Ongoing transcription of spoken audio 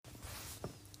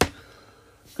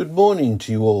Good morning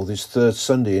to you all this third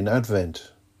Sunday in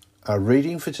Advent. Our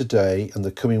reading for today and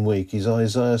the coming week is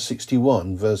Isaiah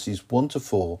 61 verses 1 to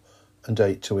 4 and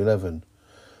 8 to 11.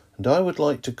 And I would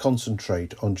like to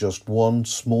concentrate on just one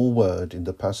small word in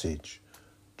the passage,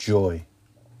 joy.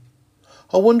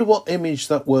 I wonder what image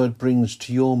that word brings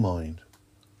to your mind.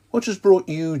 What has brought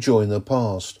you joy in the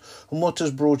past, and what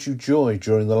has brought you joy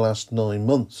during the last 9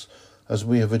 months as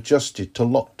we have adjusted to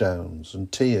lockdowns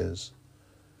and tears?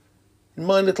 In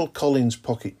my little Collins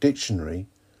Pocket Dictionary,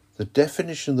 the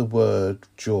definition of the word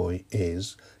joy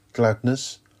is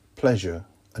gladness, pleasure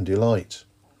and delight.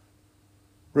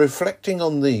 Reflecting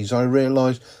on these, I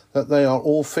realise that they are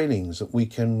all feelings that we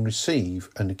can receive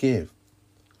and give.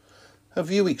 Have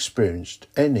you experienced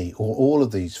any or all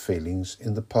of these feelings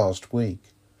in the past week?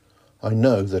 I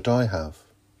know that I have.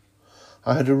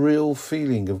 I had a real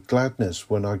feeling of gladness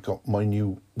when I got my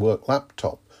new work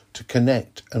laptop to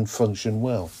connect and function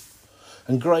well.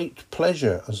 And great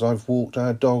pleasure as I've walked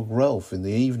our dog Ralph in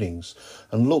the evenings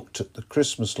and looked at the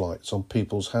Christmas lights on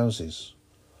people's houses.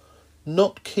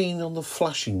 Not keen on the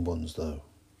flashing ones though.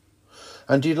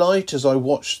 And delight as I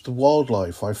watched the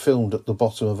wildlife I filmed at the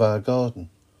bottom of our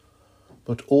garden.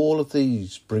 But all of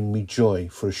these bring me joy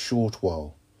for a short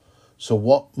while. So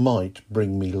what might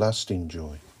bring me lasting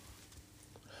joy?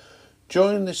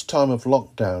 During this time of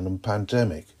lockdown and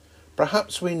pandemic,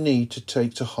 perhaps we need to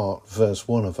take to heart verse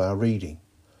 1 of our reading.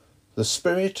 The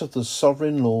Spirit of the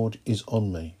Sovereign Lord is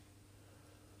on me.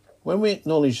 When we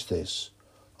acknowledge this,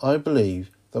 I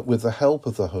believe that with the help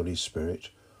of the Holy Spirit,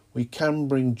 we can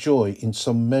bring joy in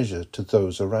some measure to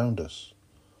those around us.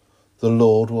 The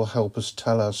Lord will help us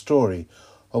tell our story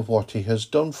of what He has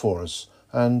done for us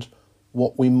and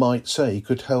what we might say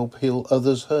could help heal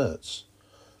others' hurts.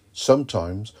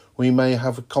 Sometimes we may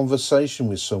have a conversation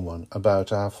with someone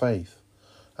about our faith,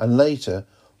 and later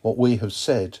what we have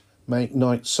said may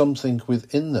ignite something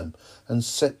within them and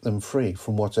set them free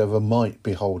from whatever might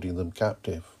be holding them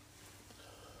captive.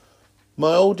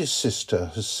 My oldest sister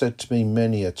has said to me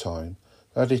many a time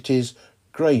that it is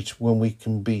great when we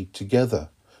can be together,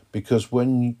 because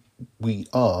when we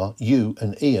are, you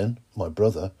and Ian, my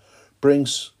brother,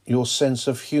 brings your sense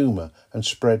of humour and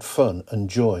spread fun and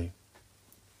joy.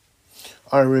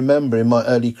 I remember in my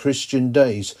early Christian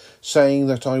days saying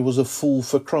that I was a fool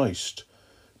for Christ,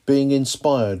 being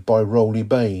inspired by Rowley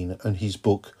Bain and his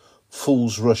book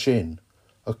Fools Rush In,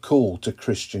 a call to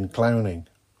Christian clowning.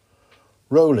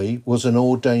 Rowley was an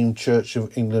ordained Church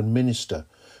of England minister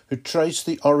who traced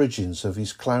the origins of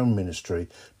his clown ministry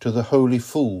to the Holy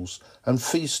Fools and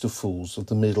Feast of Fools of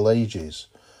the Middle Ages,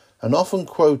 and often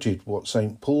quoted what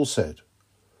St. Paul said,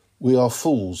 "We are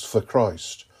fools for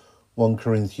Christ," 1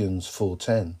 Corinthians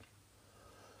 4:10.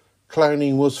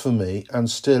 Clowning was for me, and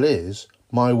still is,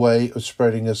 my way of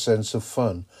spreading a sense of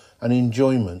fun and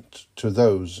enjoyment to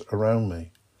those around me.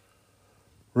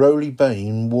 Rowley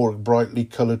Bain wore a brightly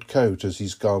coloured coat as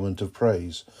his garment of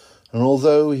praise, and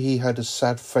although he had a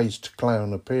sad-faced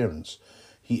clown appearance,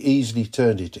 he easily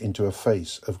turned it into a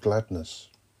face of gladness.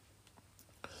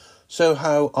 So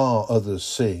how are others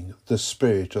seeing the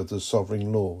Spirit of the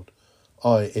Sovereign Lord,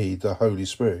 i.e. the Holy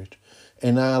Spirit,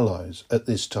 in our lives at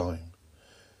this time?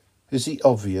 Is he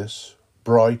obvious,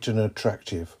 bright and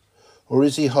attractive, or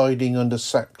is he hiding under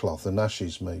sackcloth and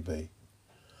ashes maybe?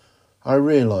 I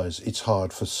realise it's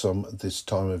hard for some at this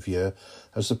time of year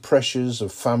as the pressures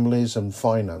of families and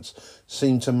finance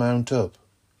seem to mount up.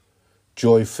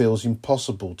 Joy feels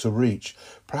impossible to reach,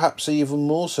 perhaps even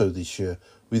more so this year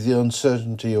with the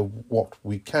uncertainty of what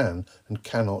we can and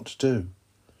cannot do.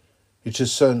 It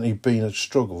has certainly been a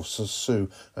struggle for Sue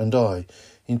and I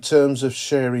in terms of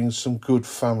sharing some good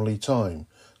family time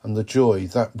and the joy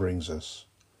that brings us.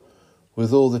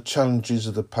 With all the challenges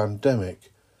of the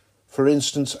pandemic, for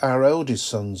instance, our eldest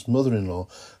son's mother-in-law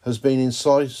has been in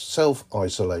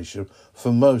self-isolation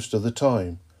for most of the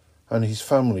time, and his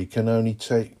family can only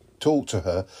talk to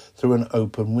her through an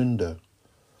open window.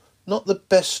 Not the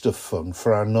best of fun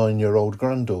for our 9-year-old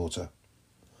granddaughter.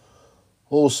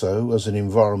 Also, as an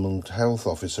environmental health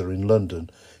officer in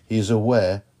London, he is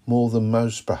aware, more than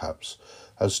most perhaps,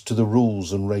 as to the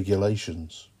rules and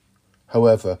regulations.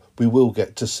 However, we will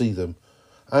get to see them,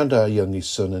 and our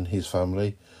youngest son and his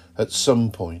family, at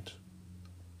some point.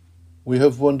 We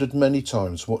have wondered many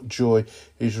times what joy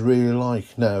is really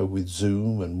like now with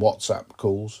Zoom and WhatsApp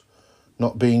calls,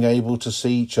 not being able to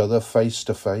see each other face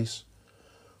to face.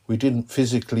 We didn't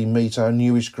physically meet our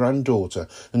newest granddaughter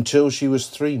until she was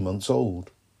 3 months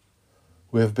old.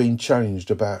 We have been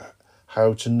challenged about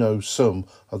how to know some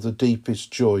of the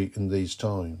deepest joy in these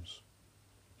times.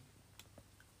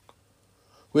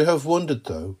 We have wondered,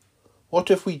 though, What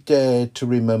if we dared to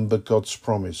remember God's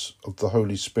promise of the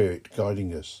Holy Spirit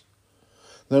guiding us?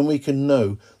 Then we can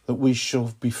know that we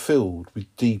shall be filled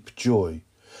with deep joy,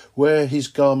 wear his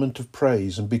garment of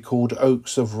praise and be called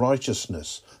oaks of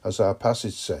righteousness, as our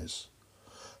passage says.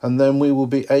 And then we will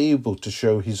be able to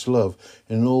show his love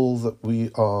in all that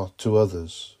we are to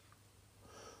others.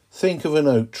 Think of an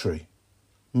oak tree.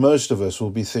 Most of us will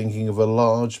be thinking of a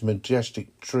large,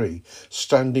 majestic tree,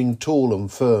 standing tall and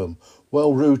firm,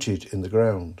 well rooted in the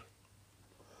ground.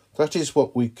 That is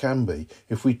what we can be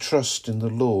if we trust in the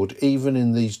Lord, even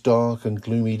in these dark and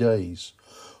gloomy days,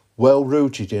 well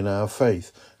rooted in our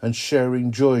faith and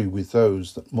sharing joy with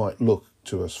those that might look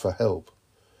to us for help.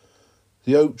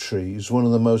 The oak tree is one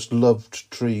of the most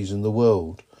loved trees in the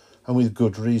world, and with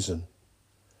good reason.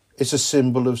 It's a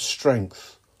symbol of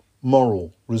strength,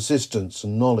 moral resistance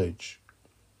and knowledge.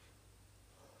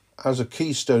 As a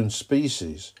keystone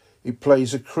species, it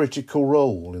plays a critical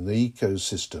role in the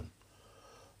ecosystem.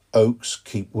 Oaks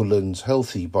keep woodlands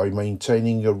healthy by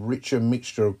maintaining a richer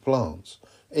mixture of plants,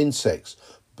 insects,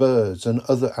 birds and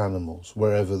other animals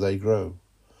wherever they grow.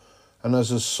 And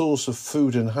as a source of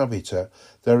food and habitat,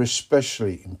 they're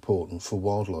especially important for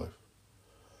wildlife.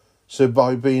 So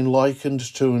by being likened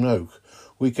to an oak,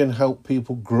 we can help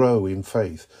people grow in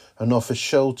faith and offer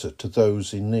shelter to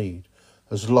those in need,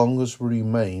 as long as we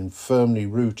remain firmly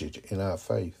rooted in our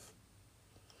faith.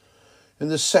 In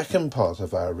the second part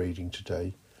of our reading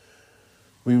today,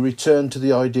 we return to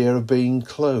the idea of being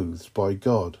clothed by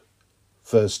God.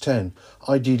 Verse 10,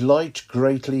 I delight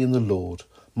greatly in the Lord.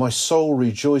 My soul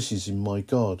rejoices in my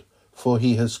God, for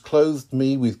he has clothed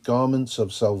me with garments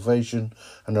of salvation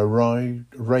and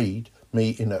arrayed me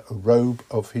in a robe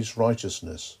of his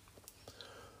righteousness.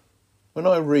 When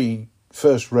I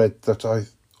first read that,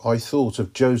 I thought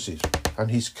of Joseph and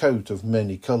his coat of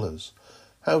many colours.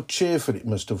 How cheerful it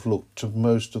must have looked to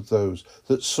most of those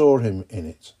that saw him in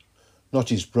it. Not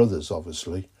his brothers,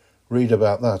 obviously. Read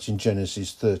about that in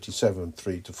Genesis 37,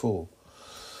 3-4.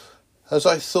 As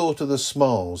I thought of the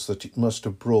smiles that it must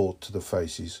have brought to the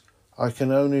faces, I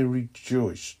can only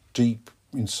rejoice deep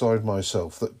inside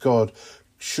myself that God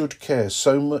should care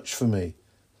so much for me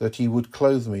that he would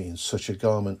clothe me in such a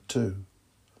garment too.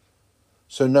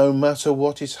 So no matter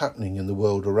what is happening in the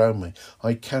world around me,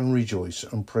 I can rejoice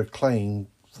and proclaim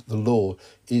that the Lord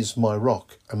is my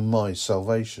rock and my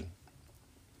salvation.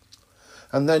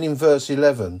 And then in verse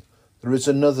 11, there is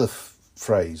another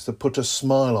phrase that put a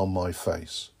smile on my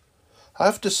face. I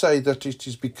have to say that it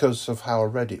is because of how I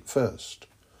read it first.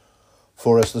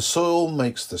 For as the soil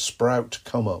makes the sprout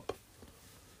come up.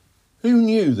 Who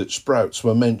knew that sprouts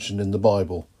were mentioned in the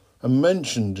Bible and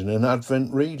mentioned in an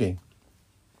Advent reading?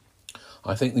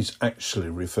 I think this actually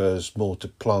refers more to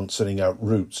plants sending out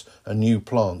roots and new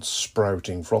plants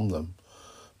sprouting from them.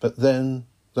 But then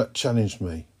that challenged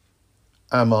me.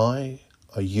 Am I,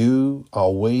 are you,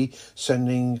 are we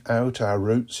sending out our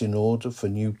roots in order for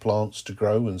new plants to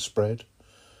grow and spread?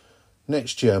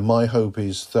 Next year, my hope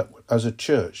is that as a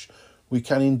church, we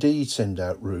can indeed send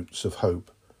out roots of hope,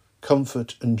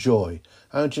 comfort and joy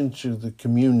out into the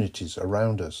communities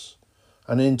around us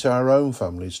and into our own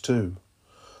families too.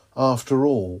 After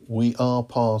all, we are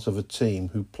part of a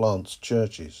team who plants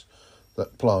churches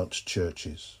that plant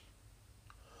churches.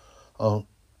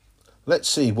 Let's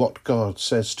see what God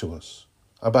says to us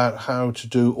about how to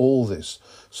do all this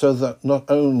so that not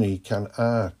only can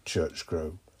our church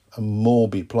grow and more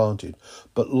be planted,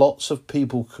 but lots of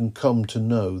people can come to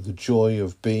know the joy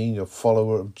of being a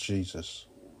follower of Jesus.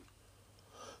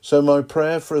 So my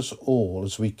prayer for us all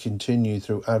as we continue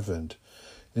through Advent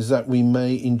is that we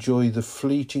may enjoy the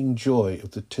fleeting joy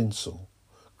of the tinsel,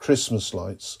 Christmas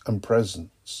lights and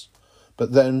presents,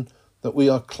 but then that we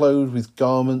are clothed with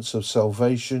garments of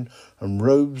salvation and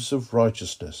robes of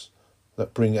righteousness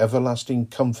that bring everlasting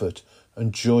comfort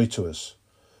and joy to us,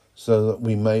 so that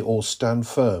we may all stand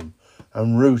firm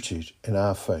and rooted in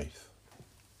our faith.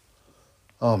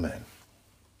 Amen.